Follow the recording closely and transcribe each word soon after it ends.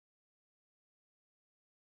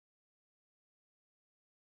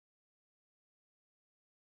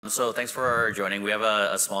So thanks for joining. We have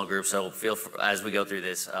a small group, so as we go through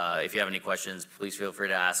this, if you have any questions, please feel free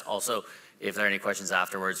to ask. Also, if there are any questions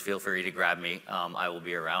afterwards, feel free to grab me. I will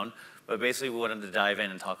be around. But basically, we wanted to dive in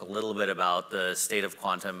and talk a little bit about the state of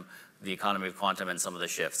quantum, the economy of quantum, and some of the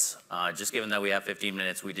shifts. Just given that we have 15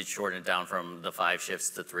 minutes, we did shorten it down from the 5 shifts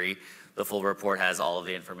to 3. The full report has all of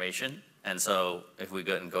the information. And so if we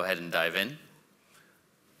go ahead and dive in.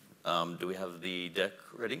 Do we have the deck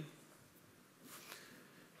ready?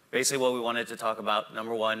 Basically, what we wanted to talk about,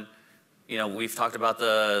 number one, we've talked about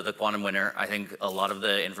the quantum winter. I think a lot of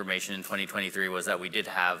the information in 2023 was that we did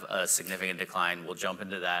have a significant decline. We'll jump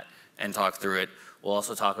into that and talk through it. We'll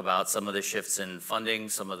also talk about some of the shifts in funding,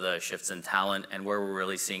 some of the shifts in talent, and where we're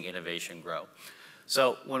really seeing innovation grow.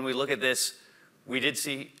 So when we look at this, we did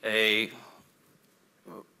see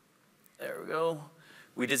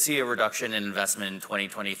we did see a reduction in investment in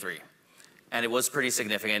 2023. And it was pretty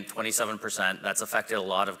significant, 27%. That's affected a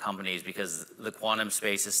lot of companies because the quantum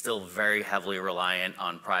space is still very heavily reliant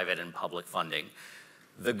on private and public funding.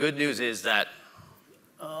 The good news is that,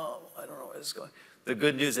 I don't know where this is going. The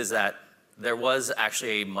good news is that there was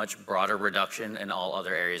actually a much broader reduction in all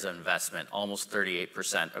other areas of investment, almost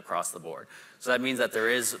 38% across the board. So that means that there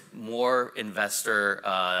is more investor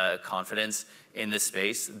confidence in this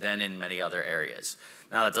space than in many other areas.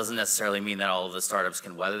 Now, that doesn't necessarily mean that all of the startups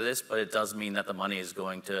can weather this, but it does mean that the money is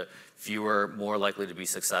going to fewer, more likely to be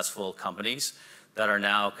successful companies that are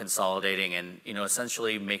now consolidating and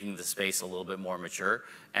essentially making the space a little bit more mature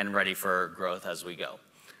and ready for growth as we go.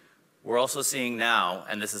 We're also seeing now,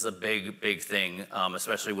 and this is a big thing,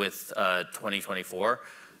 especially with 2024,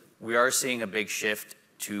 we are seeing a big shift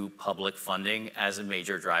to public funding as a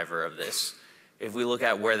major driver of this. If we look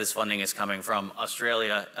at where this funding is coming from,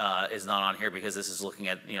 Australia is not on here because this is looking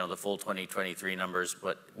at the full 2023 numbers,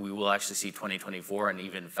 but we will actually see 2024 an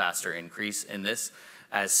even faster increase in this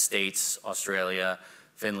as states, Australia,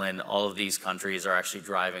 Finland, all of these countries are actually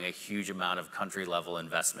driving a huge amount of country-level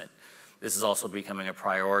investment. This is also becoming a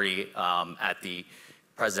priority at the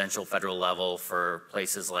presidential federal level for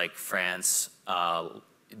places like France,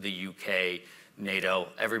 the UK, NATO.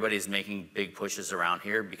 Everybody's making big pushes around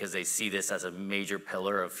here because they see this as a major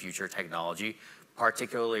pillar of future technology,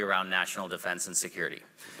 particularly around national defense and security.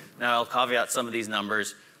 Now, I'll caveat some of these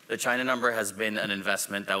numbers. The China number has been an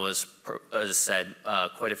investment that was, as said,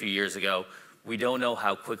 quite a few years ago. We don't know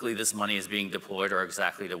how quickly this money is being deployed or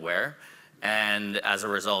exactly to where. And as a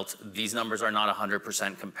result, these numbers are not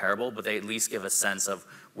 100% comparable, but they at least give a sense of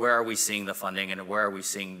where are we seeing the funding and where are we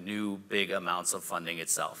seeing new big amounts of funding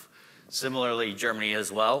itself. Similarly, Germany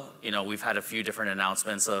as well. We've had a few different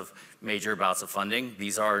announcements of major bouts of funding.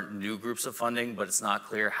 These are new groups of funding, but it's not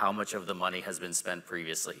clear how much of the money has been spent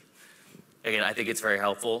previously. Again, I think it's very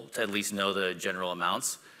helpful to at least know the general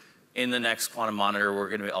amounts. In the next Quantum Monitor, we're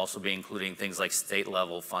going to also be including things like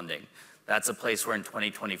state-level funding. That's a place where in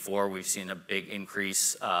 2024, we've seen a big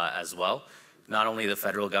increase as well. Not only the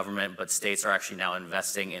federal government, but states are actually now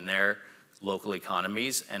investing in their local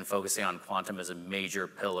economies and focusing on quantum as a major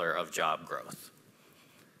pillar of job growth.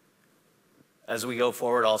 As we go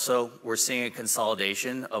forward also, we're seeing a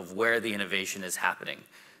consolidation of where the innovation is happening.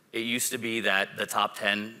 It used to be that the top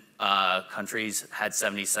 10 countries had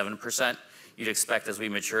 77%. You'd expect as we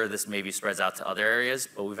mature, this maybe spreads out to other areas,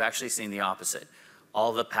 but we've actually seen the opposite.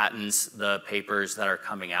 All the patents, the papers that are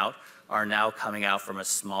coming out are now coming out from a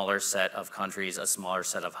smaller set of countries, a smaller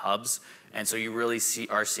set of hubs. And so you really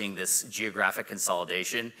are seeing this geographic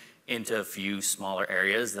consolidation into a few smaller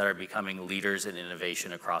areas that are becoming leaders in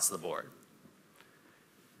innovation across the board.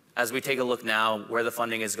 As we take a look now where the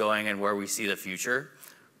funding is going and where we see the future,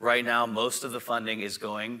 right now most of the funding is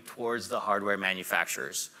going towards the hardware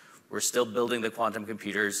manufacturers. We're still building the quantum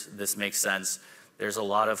computers. This makes sense. There's a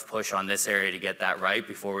lot of push on this area to get that right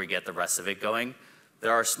before we get the rest of it going.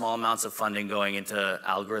 There are small amounts of funding going into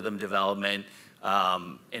algorithm development,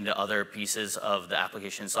 into other pieces of the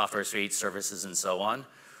application software suite, services, and so on.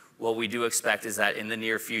 What we do expect is that in the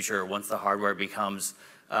near future, once the hardware becomes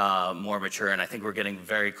more mature, and I think we're getting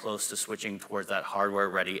very close to switching towards that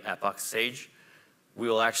hardware-ready epoch stage, we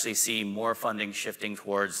will actually see more funding shifting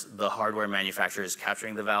towards the hardware manufacturers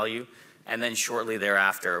capturing the value. And then shortly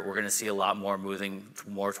thereafter, we're going to see a lot more moving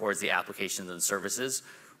more towards the applications and services,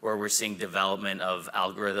 where we're seeing development of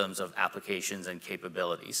algorithms, of applications, and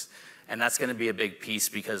capabilities. And that's going to be a big piece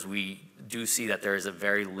because we do see that there is a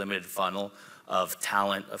very limited funnel of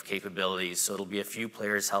talent, of capabilities. So it'll be a few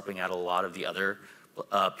players helping out a lot of the other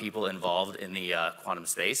people involved in the quantum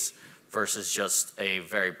space versus just a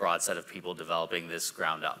very broad set of people developing this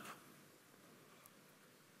ground up.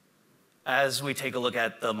 As we take a look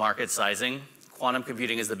at the market sizing, quantum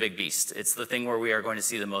computing is the big beast. It's the thing where we are going to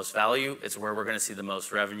see the most value. It's where we're going to see the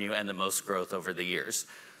most revenue and the most growth over the years.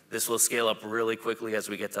 This will scale up really quickly as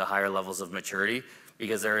we get to higher levels of maturity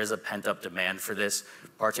because there is a pent-up demand for this,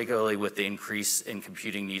 particularly with the increase in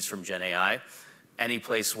computing needs from Gen AI. Any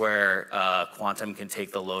place where quantum can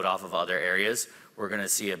take the load off of other areas, we're going to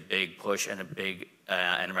see a big push and a big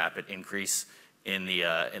and rapid increase in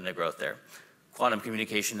the growth there. Quantum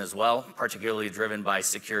communication as well, particularly driven by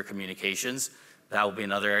secure communications. That will be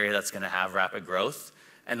another area that's going to have rapid growth.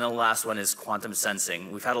 And then the last one is quantum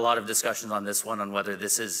sensing. We've had a lot of discussions on this one on whether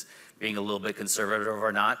this is being a little bit conservative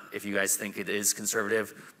or not. If you guys think it is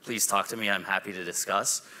conservative, please talk to me. I'm happy to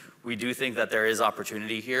discuss. We do think that there is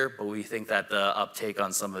opportunity here, but we think that the uptake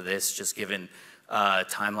on some of this, just given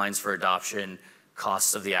timelines for adoption,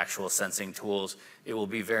 costs of the actual sensing tools, it will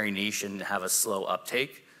be very niche and have a slow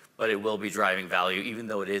uptake, but it will be driving value, even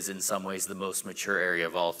though it is in some ways the most mature area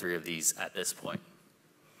of all three of these at this point.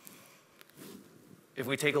 If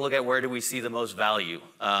we take a look at where do we see the most value,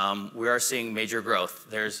 we are seeing major growth.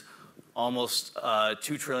 There's almost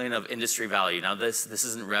 $2 trillion of industry value. Now this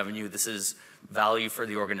isn't revenue, this is value for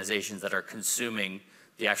the organizations that are consuming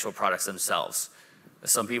the actual products themselves.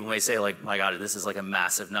 Some people may say like, my God, this is like a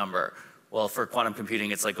massive number. Well, for quantum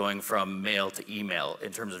computing, it's like going from mail to email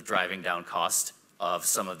in terms of driving down cost of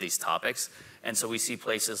some of these topics. And so we see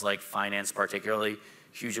places like finance particularly,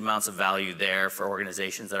 huge amounts of value there for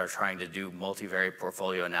organizations that are trying to do multivariate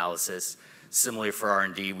portfolio analysis. Similarly for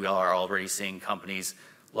R&D, we are already seeing companies,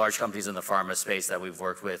 large companies in the pharma space that we've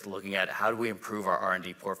worked with looking at how do we improve our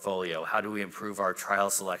R&D portfolio? How do we improve our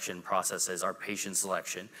trial selection processes, our patient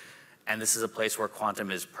selection? And this is a place where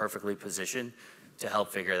quantum is perfectly positioned to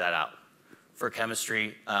help figure that out. For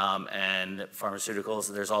chemistry and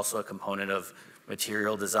pharmaceuticals, there's also a component of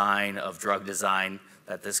material design, of drug design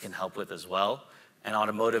that this can help with as well. And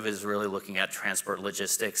automotive is really looking at transport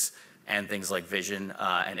logistics and things like vision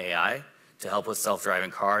and AI to help with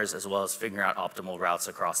self-driving cars, as well as figuring out optimal routes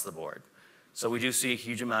across the board. So we do see a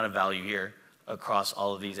huge amount of value here across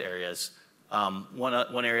all of these areas.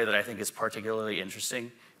 One area that I think is particularly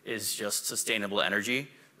interesting is just sustainable energy.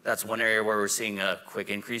 That's one area where we're seeing a quick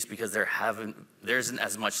increase because there isn't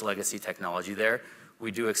as much legacy technology there. We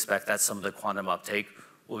do expect that some of the quantum uptake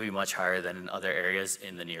will be much higher than in other areas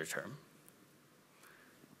in the near term.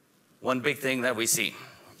 One big thing that we see,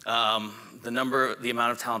 the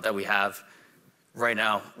amount of talent that we have right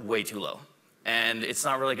now, way too low. And it's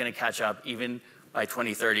not really going to catch up. Even by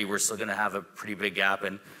 2030, we're still going to have a pretty big gap.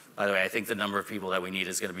 And by the way, I think the number of people that we need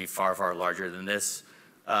is going to be far, far larger than this.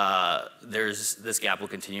 This gap will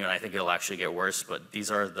continue, and I think it'll actually get worse, but these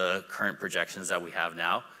are the current projections that we have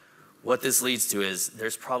now. What this leads to is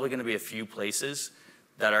there's probably going to be a few places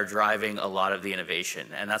that are driving a lot of the innovation,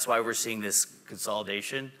 and that's why we're seeing this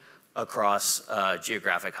consolidation across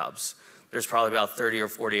geographic hubs. There's probably about 30 or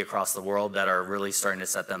 40 across the world that are really starting to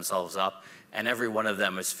set themselves up, and every one of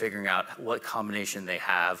them is figuring out what combination they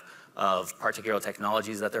have of particular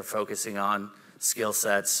technologies that they're focusing on, skill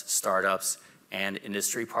sets, startups, and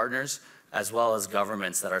industry partners, as well as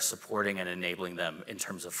governments that are supporting and enabling them in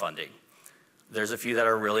terms of funding. There's a few that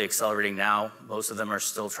are really accelerating now. Most of them are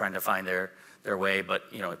still trying to find their way, but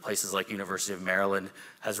places like University of Maryland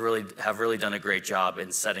have really done a great job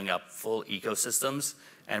in setting up full ecosystems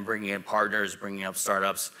and bringing in partners, bringing up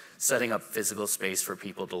startups, setting up physical space for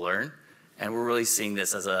people to learn. And we're really seeing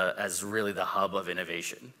this as really the hub of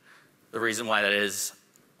innovation. The reason why that is,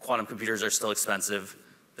 quantum computers are still expensive.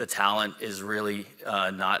 The talent is really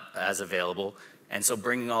not as available. And so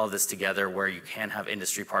bringing all of this together where you can have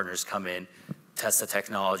industry partners come in, test the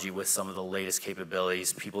technology with some of the latest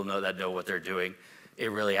capabilities, people know what they're doing, it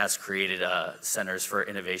really has created centers for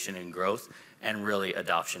innovation and growth and really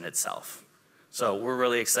adoption itself. So we're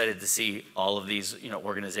really excited to see all of these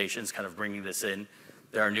organizations kind of bringing this in.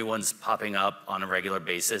 There are new ones popping up on a regular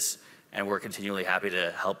basis, and we're continually happy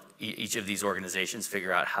to help each of these organizations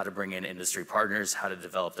figure out how to bring in industry partners, how to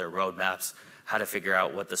develop their roadmaps, how to figure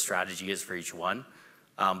out what the strategy is for each one.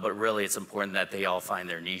 But really, it's important that they all find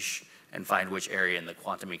their niche and find which area in the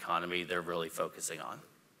quantum economy they're really focusing on.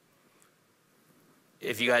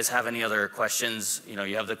 If you guys have any other questions,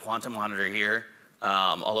 you have the quantum monitor here.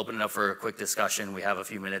 I'll open it up for a quick discussion. We have a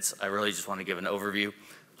few minutes. I really just want to give an overview.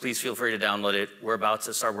 Please feel free to download it. We're about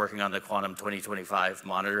to start working on the Quantum 2025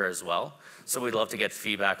 monitor as well. So we'd love to get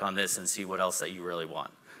feedback on this and see what else that you really want.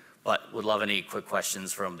 But would love any quick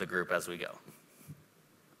questions from the group as we go. I'll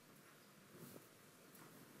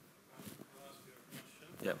ask you a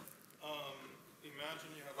question. Yep. Imagine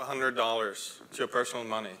you have $100. It's your personal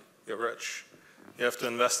money. You're rich. You have to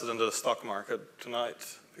invest it into the stock market tonight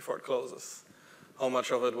before it closes. how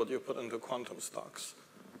much of it would you put into quantum stocks?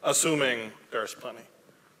 Assuming there's plenty.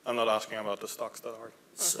 I'm not asking about the stocks that are.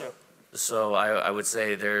 So I would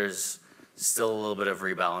say there's still a little bit of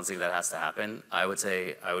rebalancing that has to happen. I would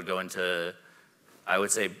say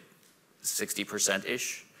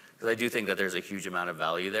 60%-ish, because I do think that there's a huge amount of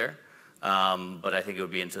value there. But I think it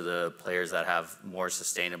would be into the players that have more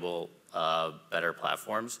sustainable, better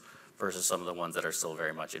platforms versus some of the ones that are still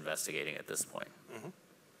very much investigating at this point.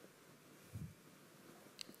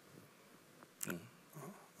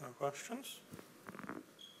 No questions?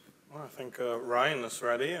 Well, I think Ryan is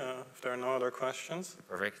ready, if there are no other questions.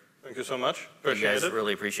 Perfect. Thank you so much. You Appreciate guys it.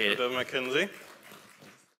 really appreciate it. With McKinsey.